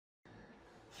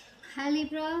Hi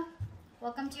Libra,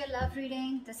 welcome to your love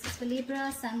reading. This is for Libra,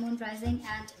 Sun, Moon, Rising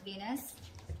and Venus.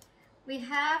 We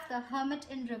have the Hermit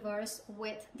in reverse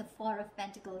with the Four of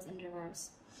Pentacles in reverse.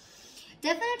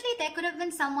 Definitely there could have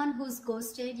been someone who's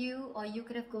ghosted you, or you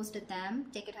could have ghosted them.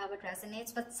 Take it how it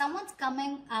resonates. But someone's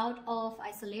coming out of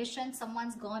isolation.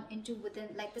 Someone's gone into within,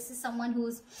 like this is someone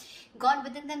who's gone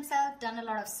within themselves, done a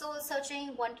lot of soul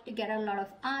searching, wanted to get a lot of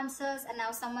answers, and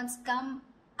now someone's come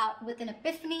out with an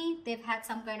epiphany. They've had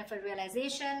some kind of a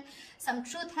realization. Some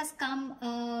truth has come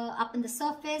up in the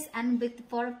surface, and with the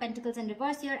Four of Pentacles in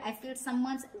reverse here, I feel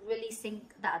someone's releasing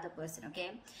the other person,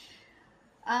 okay?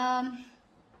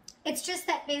 It's just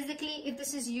that basically, if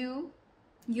this is you,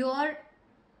 there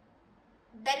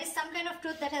is some kind of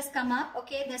truth that has come up,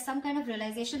 okay? There's some kind of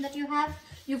realization that you have.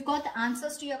 You've got the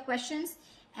answers to your questions,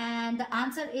 and the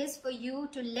answer is for you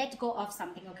to let go of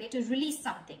something, okay? To release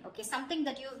something, okay? Something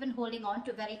that you've been holding on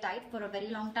to very tight for a very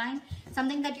long time.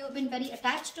 Something that you've been very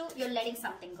attached to, you're letting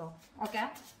something go, okay?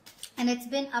 And it's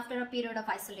been after a period of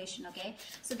isolation, okay?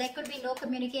 So there could be no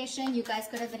communication. You guys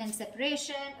could have been in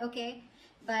separation, okay?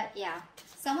 But yeah,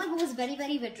 someone who is very,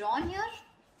 very withdrawn here,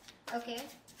 okay,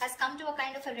 has come to a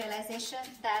kind of a realization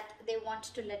that they want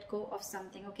to let go of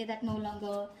something, okay, that no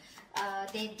longer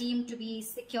they deem to be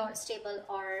secure, stable,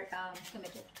 or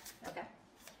committed, okay.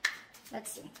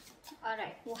 Let's see. All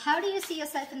right. Well, how do you see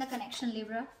yourself in the connection,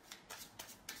 Libra?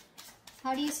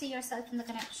 How do you see yourself in the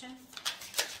connection?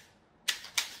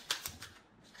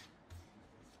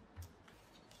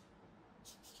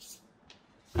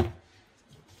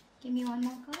 Give me one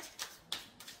more card.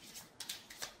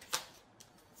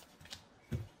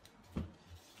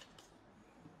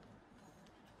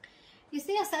 You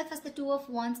see yourself as the Two of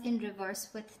Wands in reverse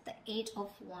with the Eight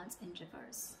of Wands in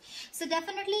reverse. So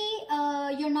definitely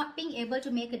you're not being able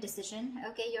to make a decision,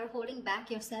 okay? You're holding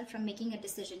back yourself from making a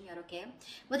decision here, okay?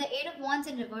 With the Eight of Wands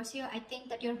in reverse here, I think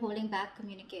that you're holding back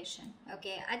communication,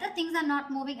 okay? Either things are not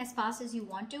moving as fast as you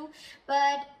want to,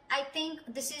 but I think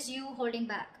this is you holding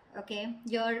back, okay?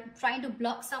 You're trying to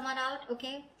block someone out,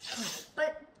 okay?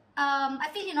 But I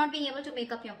feel you're not being able to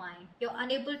make up your mind. You're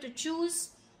unable to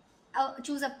choose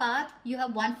a path. You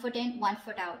have one foot in, one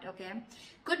foot out, okay?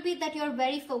 Could be that you're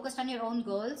very focused on your own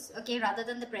goals, okay, rather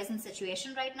than the present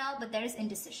situation right now, but there is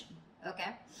indecision,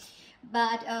 okay?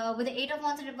 But with the Eight of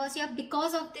Wands in reverse here,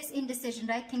 because of this indecision,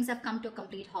 right, things have come to a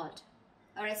complete halt.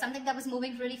 All right, something that was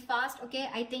moving really fast, okay,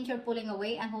 I think you're pulling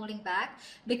away and holding back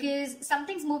because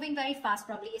something's moving very fast,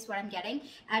 probably is what I'm getting,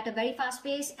 at a very fast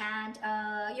pace, and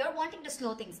you're wanting to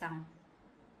slow things down.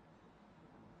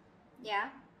 Yeah.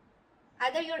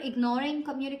 Either you're ignoring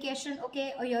communication,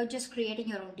 okay, or you're just creating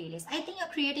your own delays. I think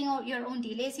you're creating your own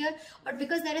delays here, but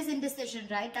because there is indecision,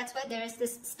 right, that's why there is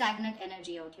this stagnant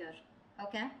energy out here,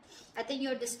 okay? I think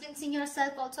you're distancing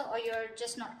yourself also, or you're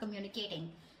just not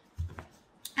communicating.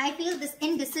 I feel this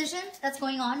indecision that's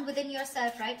going on within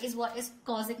yourself, right, is what is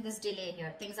causing this delay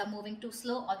here. Things are moving too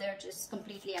slow, or they're just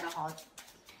completely at a halt.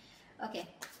 Okay,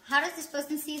 how does this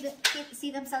person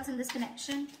see themselves in this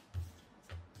connection?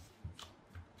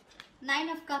 Nine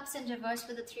of Cups in reverse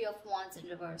with the Three of Wands in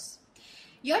reverse.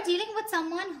 You're dealing with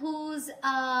someone who's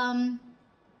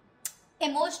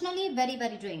emotionally very,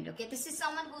 very drained, okay? This is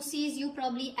someone who sees you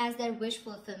probably as their wish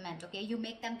fulfillment, okay? You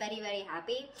make them very, very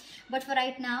happy. But for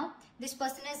right now, this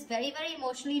person is very, very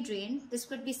emotionally drained. This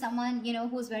could be someone, you know,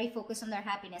 who's very focused on their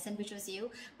happiness, and which was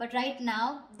you. But right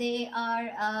now, they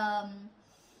are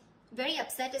very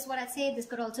upset is what I'd say. This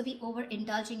could also be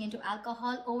overindulging into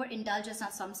alcohol, overindulgence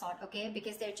of some sort, okay,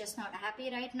 because they're just not happy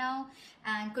right now,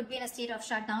 and could be in a state of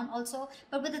shutdown also.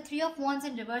 But with the Three of Wands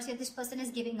in reverse here, this person is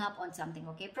giving up on something,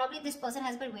 okay? Probably this person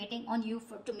has been waiting on you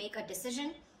to make a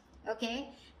decision, okay?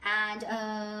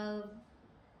 And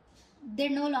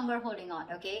they're no longer holding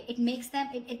on, okay? It makes them,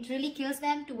 it really kills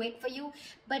them to wait for you,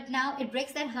 but now it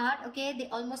breaks their heart, okay? They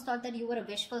almost thought that you were a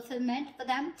wish fulfillment for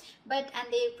them, and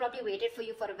they probably waited for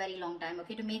you for a very long time,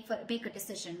 okay, to make a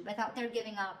decision. Without their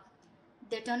giving up,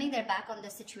 they're turning their back on the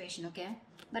situation, okay?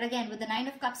 But again, with the Nine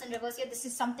of Cups in reverse here, this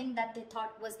is something that they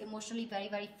thought was emotionally very,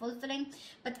 very fulfilling,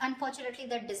 but unfortunately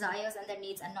their desires and their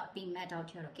needs are not being met out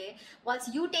here, okay?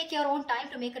 Whilst you take your own time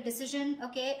to make a decision,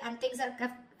 okay,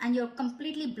 and you're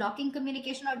completely blocking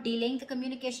communication or delaying the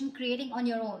communication, creating on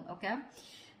your own, okay?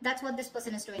 That's what this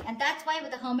person is doing. And that's why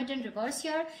with the Hermit in reverse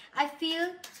here, I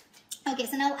feel, okay,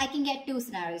 so now I can get two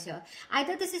scenarios here.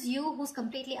 Either this is you who's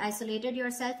completely isolated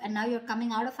yourself, and now you're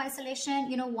coming out of isolation,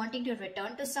 you know, wanting to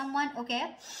return to someone,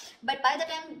 okay? But by the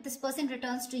time this person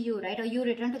returns to you, right, or you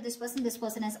return to this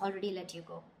person has already let you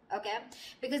go, okay?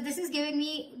 Because this is giving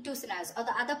me two scenarios. Or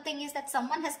the other thing is that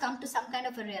someone has come to some kind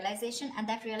of a realization, and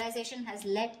that realization has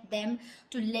led them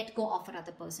to let go of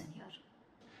another person here.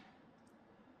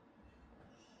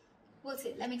 We'll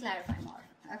see. Let me clarify more.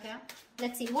 Okay.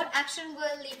 Let's see. What action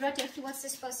will Libra take towards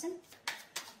this person?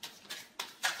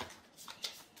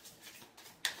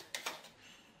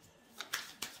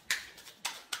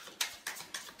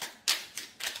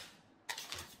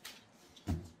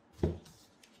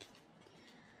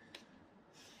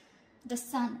 The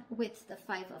Sun with the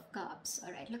 5 of Cups.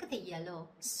 All right, look at the yellow,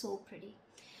 so pretty.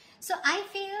 So I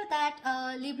feel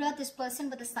that Libra, this person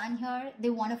with the Sun here, they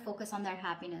want to focus on their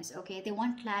happiness, okay? They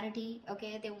want clarity,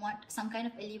 okay? They want some kind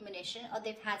of illumination, or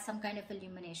they've had some kind of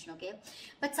illumination, okay?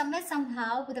 But somewhere,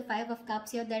 somehow, with the 5 of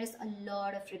Cups here, there is a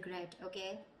lot of regret,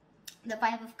 okay? The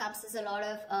 5 of Cups is a lot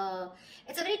of,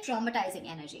 it's a very traumatizing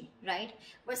energy, right?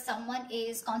 Where someone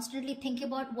is constantly thinking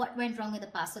about what went wrong in the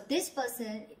past. So this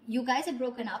person, you guys are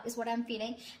broken up is what I'm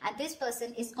feeling. And this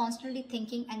person is constantly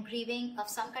thinking and grieving of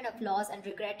some kind of loss and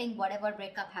regretting whatever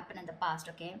breakup happened in the past,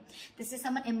 okay? This is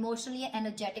someone emotionally and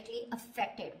energetically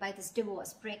affected by this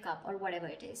divorce, breakup, or whatever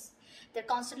it is. They're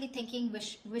constantly thinking,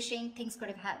 wishing things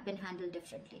could have been handled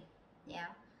differently. Yeah.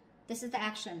 This is the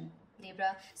action,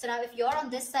 Libra. So now if you're on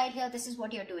this side here, this is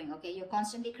what you're doing, okay? You're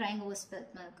constantly crying over spilt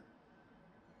milk.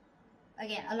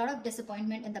 Again, a lot of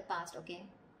disappointment in the past, okay?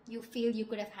 You feel you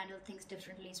could have handled things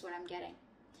differently is what I'm getting.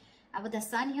 And with the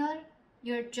Sun here,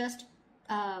 you're just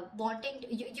wanting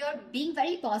to, you're being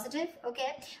very positive,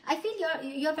 okay? I feel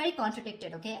you're very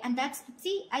contradicted, okay? And that's,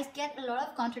 see, I get a lot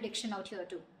of contradiction out here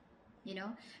too. You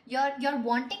know, you're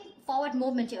wanting forward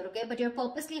movement here, okay, but you're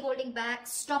purposely holding back,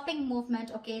 stopping movement,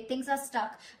 okay? Things are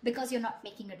stuck because you're not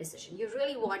making a decision. You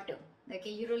really want to, okay?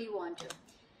 You really want to,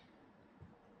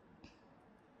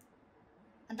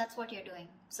 and that's what you're doing.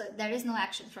 So there is no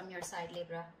action from your side,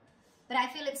 Libra, but I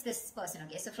feel it's this person,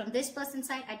 okay? So from this person's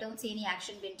side, I don't see any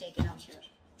action being taken out here,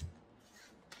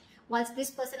 whilst this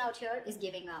person out here is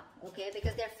giving up, okay,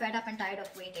 because they're fed up and tired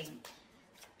of waiting.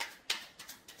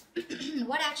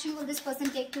 What action will this person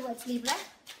take towards Libra?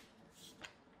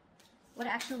 What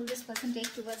action will this person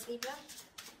take towards Libra?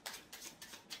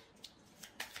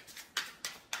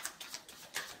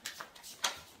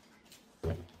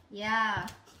 Yeah.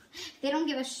 They don't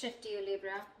give a shit to you,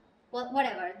 Libra. Well,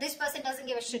 whatever. This person doesn't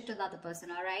give a shit to the other person,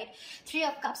 alright? 3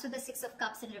 of Cups with the 6 of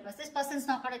Cups in reverse. This person's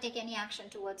not going to take any action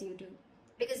towards you too.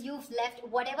 Because you've left,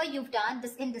 whatever you've done,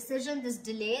 this indecision, this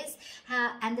delays,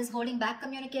 and this holding back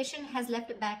communication has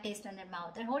left a bad taste in their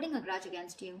mouth. They're holding a grudge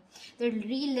against you. They're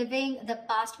reliving the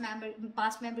past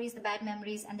memories, the bad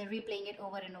memories, and they're replaying it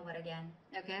over and over again,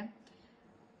 okay?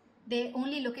 They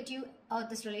only look at you,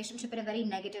 this relationship, in a very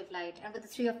negative light. And with the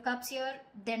 3 of Cups here,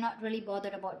 they're not really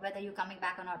bothered about whether you're coming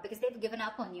back or not, because they've given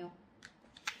up on you.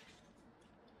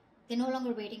 They're no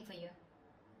longer waiting for you.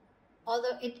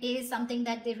 Although it is something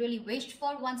that they really wished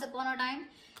for once upon a time,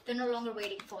 they're no longer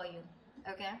waiting for you,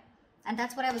 okay? And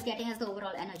that's what I was getting as the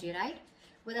overall energy, right?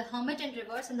 With the Hermit in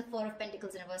reverse and the 4 of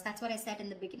Pentacles in reverse. That's what I said in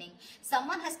the beginning.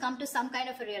 Someone has come to some kind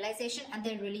of a realization and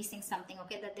they're releasing something,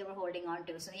 okay, that they were holding on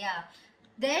to. So yeah,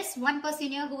 there's one person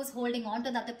here who was holding on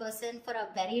to the other person for a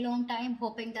very long time,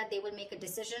 hoping that they will make a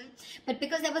decision. But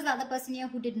because there was the other person here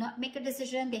who did not make a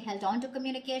decision, they held on to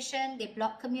communication, they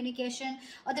blocked communication,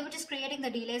 or they were just creating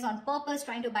the delays on purpose,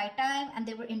 trying to buy time, and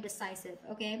they were indecisive,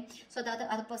 okay? So the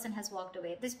other person has walked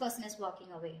away. This person is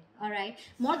walking away, all right?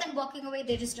 More than walking away,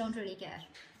 they just don't really care.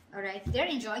 All right, they're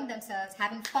enjoying themselves,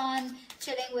 having fun,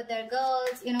 chilling with their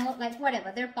girls, you know, like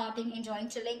whatever. They're partying, enjoying,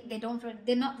 chilling.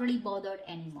 They're not really bothered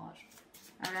anymore.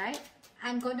 All right,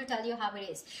 I'm going to tell you how it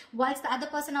is. Whilst the other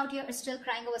person out here is still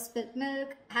crying over spilt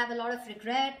milk, have a lot of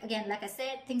regret. Again, like I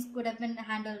said, things could have been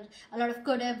handled. A lot of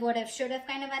could have, would have, should have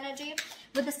kind of energy.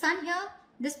 With the Sun here,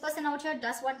 this person out here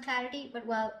does want clarity, but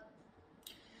well,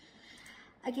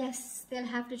 I guess they'll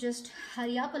have to just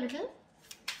hurry up a little.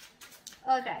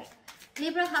 All right,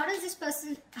 Libra, how do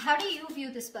you view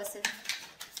this person?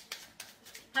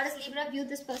 How does Libra view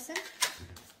this person?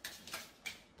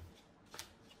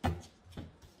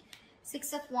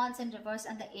 6 of Wands in reverse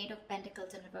and the 8 of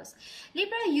Pentacles in reverse.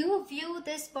 Libra, you view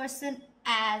this person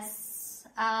as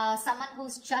someone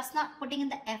who's just not putting in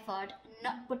the effort,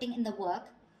 not putting in the work,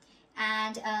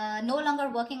 and no longer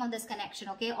working on this connection,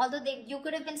 okay? Although you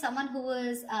could have been someone who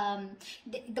was,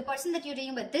 the person that you're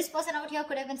dealing with, this person out here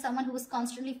could have been someone who was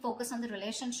constantly focused on the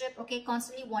relationship, okay?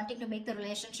 Constantly wanting to make the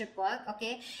relationship work,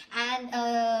 okay? And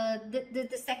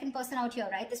the second person out here,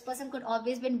 right? This person could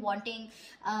always been wanting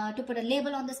to put a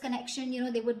label on this connection, you know,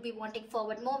 they would be wanting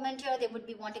forward movement here, they would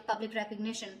be wanting public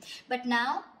recognition. But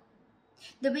now,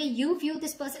 the way you view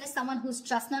this person is someone who's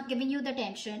just not giving you the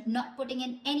attention, not putting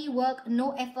in any work,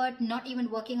 no effort, not even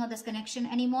working on this connection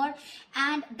anymore.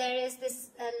 And there is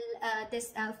this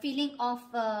feeling of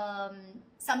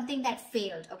something that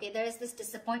failed. Okay, there is this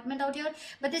disappointment out here,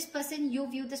 but this person, you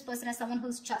view this person as someone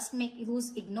who's just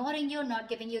who's ignoring you, not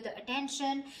giving you the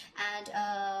attention, and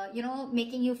you know,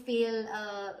 making you feel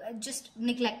just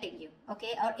neglecting you,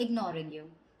 okay, or ignoring you.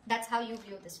 That's how you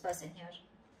view this person here.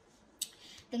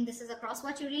 I think this is across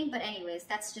what you're reading, but anyways,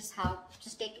 that's just how,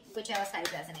 just take whichever side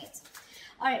resonates.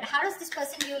 All right, how does this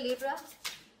person view Libra?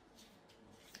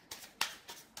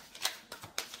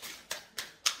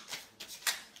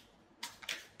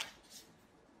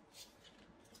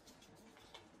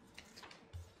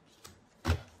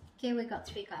 Okay, we got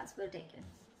 3 cards. We'll take it.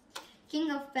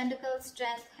 King of Pentacles,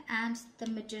 Strength, and the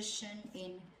Magician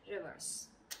in reverse.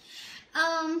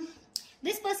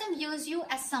 This person views you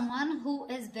as someone who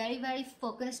is very, very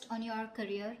focused on your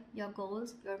career, your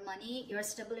goals, your money, your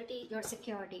stability, your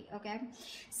security, okay?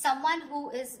 Someone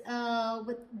who is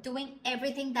doing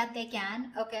everything that they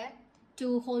can, okay,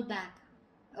 to hold back,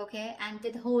 okay, and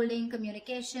withholding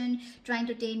communication, trying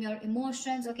to tame your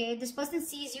emotions, okay? This person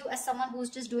sees you as someone who's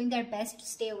just doing their best to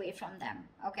stay away from them,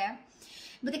 okay?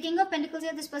 But the King of Pentacles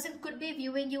here, this person could be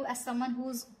viewing you as someone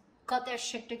who's got their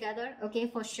shit together, okay,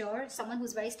 for sure. Someone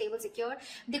who's very stable, secure.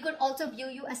 They could also view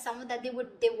you as someone that they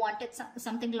wanted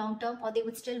something long term, or they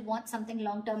would still want something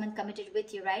long term and committed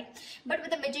with you, right? But with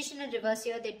the Magician in reverse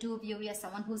here, they do view you as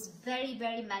someone who's very,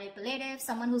 very manipulative,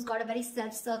 someone who's got a very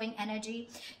self-serving energy,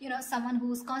 you know, someone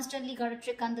who's constantly got a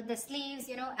trick under their sleeves,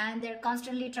 you know, and they're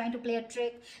constantly trying to play a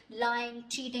trick, lying,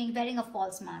 cheating, wearing a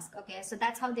false mask, okay? So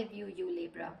that's how they view you,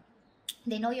 Libra.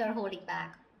 They know you're holding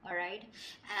back. All right,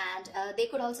 and they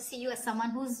could also see you as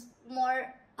someone who's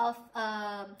more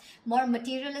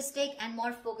materialistic and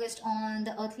more focused on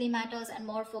the earthly matters and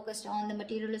more focused on the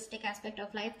materialistic aspect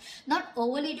of life. Not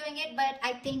overly doing it, but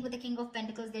I think with the King of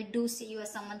Pentacles, they do see you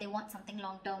as someone they want something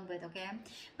long term with, okay?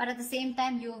 But at the same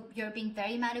time, you're being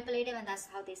very manipulative, and that's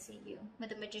how they see you. With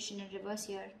the Magician in reverse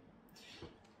here,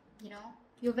 you know,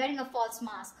 you're wearing a false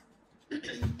mask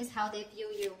is how they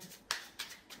view you.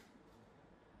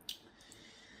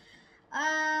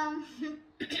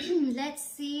 Let's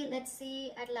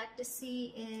see, I'd like to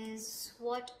see is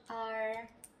what are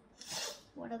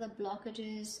the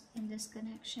blockages in this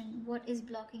connection. What is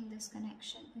blocking this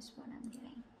connection is what I'm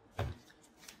getting.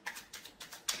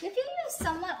 If you use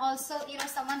someone also, you know,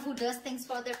 someone who does things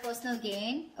for their personal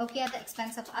gain, okay, at the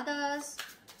expense of others,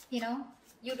 you know,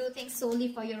 you do things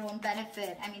solely for your own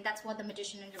benefit. I mean, that's what the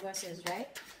Magician in reverse is,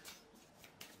 right?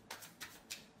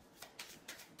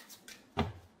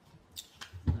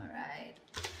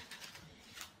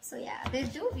 So yeah, they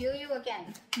do view you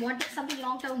again, wanting something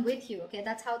long-term with you, okay?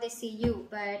 That's how they see you.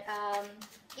 But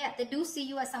yeah, they do see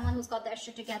you as someone who's got their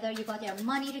shit together, you got your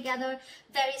money together,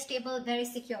 very stable, very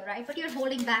secure, right? But you're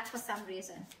holding back for some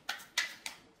reason.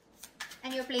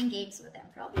 And you're playing games with them,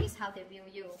 probably is how they view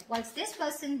you. Whilst this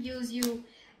person views you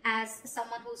as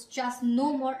someone who's just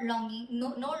no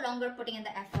longer putting in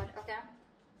the effort, okay?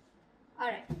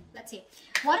 Alright, let's see.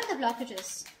 What are the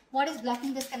blockages? What is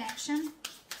blocking this connection?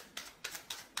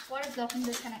 What is blocking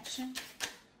this connection?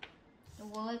 The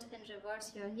World in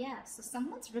reverse here. Yeah, so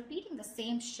someone's repeating the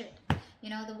same shit. You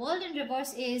know, the World in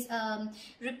reverse is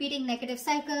repeating negative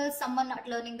cycles, someone not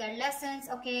learning their lessons,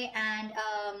 okay, and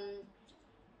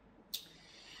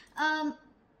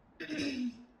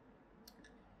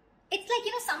it's like,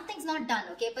 you know, something's not done,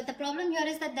 okay, but the problem here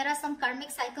is that there are some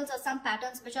karmic cycles or some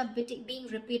patterns which are being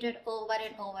repeated over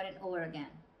and over and over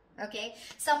again, okay?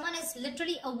 Someone is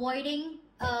literally avoiding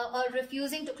or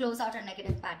refusing to close out a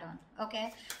negative pattern,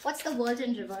 okay? What's the World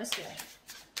in reverse here?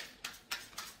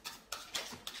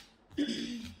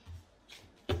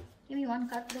 Give me one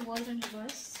card for the World in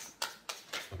reverse.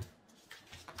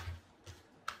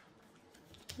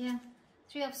 Yeah,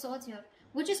 3 of Swords here,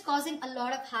 which is causing a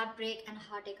lot of heartbreak and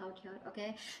heartache out here,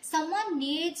 okay? Someone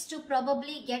needs to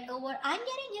probably get over, I'm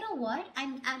getting, you know what?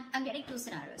 I'm getting 2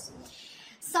 scenarios.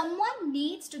 Someone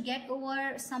needs to get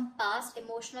over some past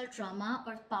emotional trauma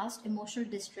or past emotional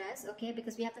distress, okay?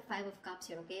 Because we have the 5 of Cups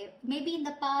here, okay? Maybe in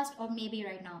the past or maybe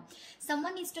right now.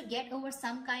 Someone needs to get over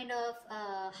some kind of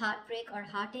heartbreak or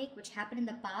heartache which happened in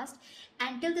the past.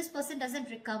 Until this person doesn't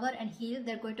recover and heal,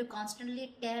 they're going to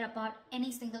constantly tear apart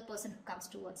any single person who comes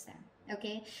towards them,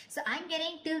 okay? So I'm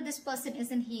getting till this person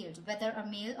isn't healed, whether a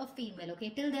male or female, okay?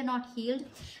 Till they're not healed,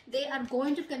 they are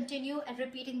going to continue and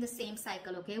repeating the same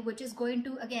cycle, okay? Which is going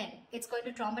to, again, it's going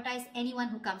to traumatize anyone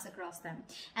who comes across them.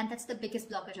 And that's the biggest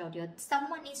blockage out here.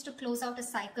 Someone needs to close out a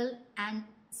cycle and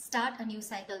start a new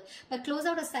cycle. But close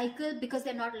out a cycle because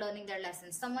they're not learning their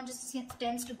lessons. Someone just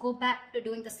tends to go back to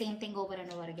doing the same thing over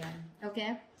and over again,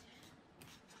 okay?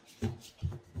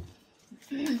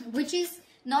 Which is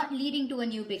not leading to a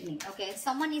new beginning. Okay,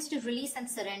 someone needs to release and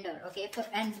surrender, okay,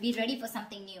 and be ready for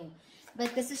something new.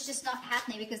 But this is just not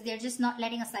happening because they're just not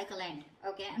letting a cycle end.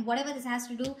 Okay, and whatever this has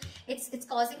to do, it's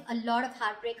causing a lot of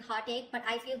heartbreak, heartache. But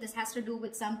I feel this has to do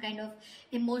with some kind of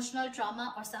emotional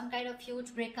trauma or some kind of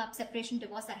huge breakup, separation,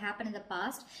 divorce that happened in the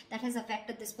past that has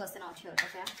affected this person out here.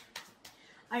 Okay,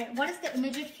 all right, what is the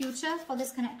immediate future for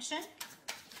this connection?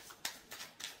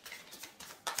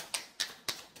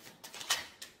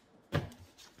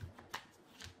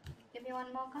 Give me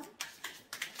one more card.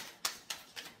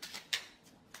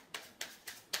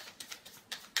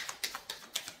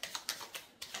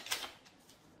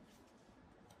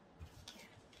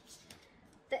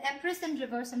 The Empress in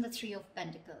reverse and the Three of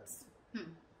Pentacles.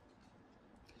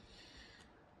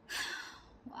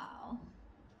 Wow.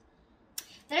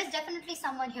 There is definitely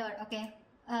someone here, okay,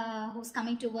 who's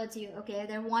coming towards you, okay.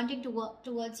 They're wanting to work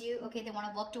towards you, okay. They want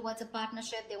to work towards a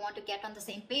partnership. They want to get on the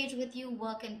same page with you,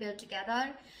 work and build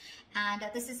together. And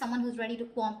this is someone who's ready to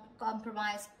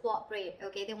compromise, cooperate,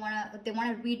 okay. They want to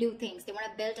redo things. They want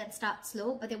to build and start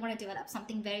slow, but they want to develop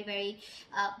something very, very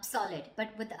solid.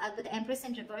 But with the Empress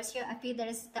in reverse here, I feel there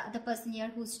is the other person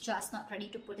here who's just not ready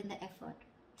to put in the effort.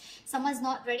 Someone's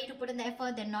not ready to put in the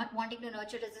effort. They're not wanting to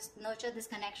nurture this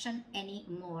connection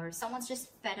anymore. Someone's just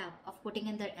fed up of putting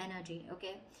in their energy,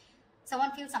 okay.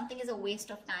 Someone feels something is a waste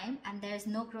of time and there's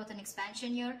no growth and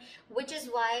expansion here, which is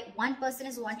why one person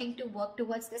is wanting to work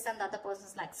towards this and the other person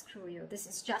is like, screw you. This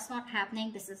is just not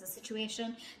happening. This is a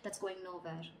situation that's going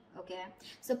nowhere, okay?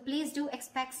 So please do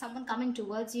expect someone coming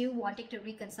towards you, wanting to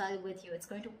reconcile with you. It's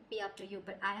going to be up to you,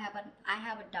 but I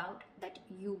have a doubt that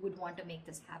you would want to make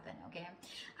this happen, okay?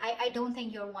 I don't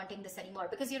think you're wanting this anymore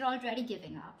because you're already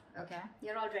giving up, okay?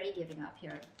 You're already giving up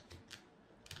here.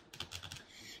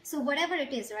 So whatever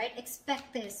it is, right,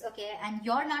 expect this, okay, and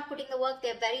you're not putting the work.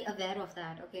 They're very aware of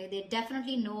that, okay. They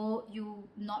definitely know you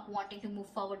not wanting to move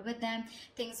forward with them.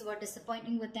 Things were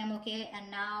disappointing with them, okay, and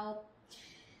now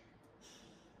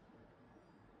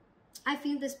I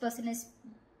feel this person is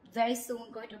very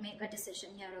soon going to make a decision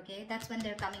here, okay. That's when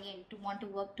they're coming in to want to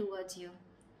work towards you.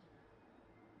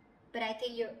 But I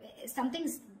think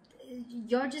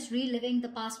you're just reliving the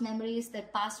past memories, the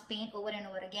past pain over and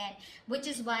over again, which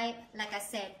is why, like I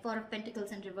said, Four of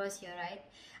Pentacles in reverse here, right?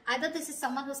 Either this is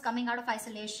someone who's coming out of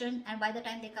isolation and by the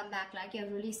time they come back, like, you're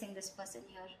releasing this person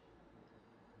here.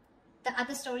 The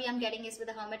other story I'm getting is with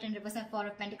the Hermit in reverse and Four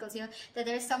of Pentacles here, that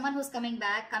there is someone who's coming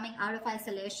back, coming out of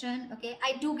isolation, okay?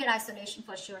 I do get isolation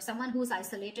for sure. Someone who's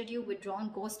isolated you, withdrawn,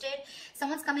 ghosted.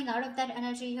 Someone's coming out of that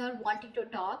energy here, wanting to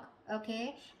talk,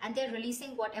 okay? And they're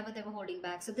releasing whatever they were holding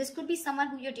back. So this could be someone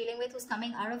who you're dealing with who's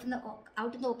coming out in the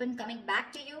open, coming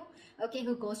back to you, okay?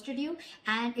 Who ghosted you.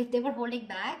 And if they were holding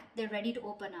back, they're ready to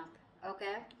open up,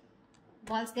 okay?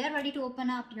 Once they're ready to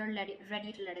open up, you're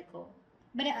ready to let it go.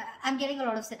 But I'm getting a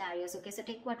lot of scenarios, okay? So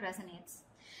take what resonates.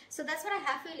 So that's what I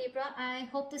have for you, Libra. I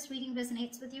hope this reading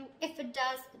resonates with you. If it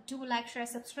does, do like, share,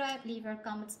 subscribe. Leave your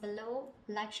comments below.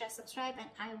 Like, share, subscribe, and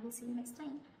I will see you next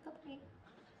time.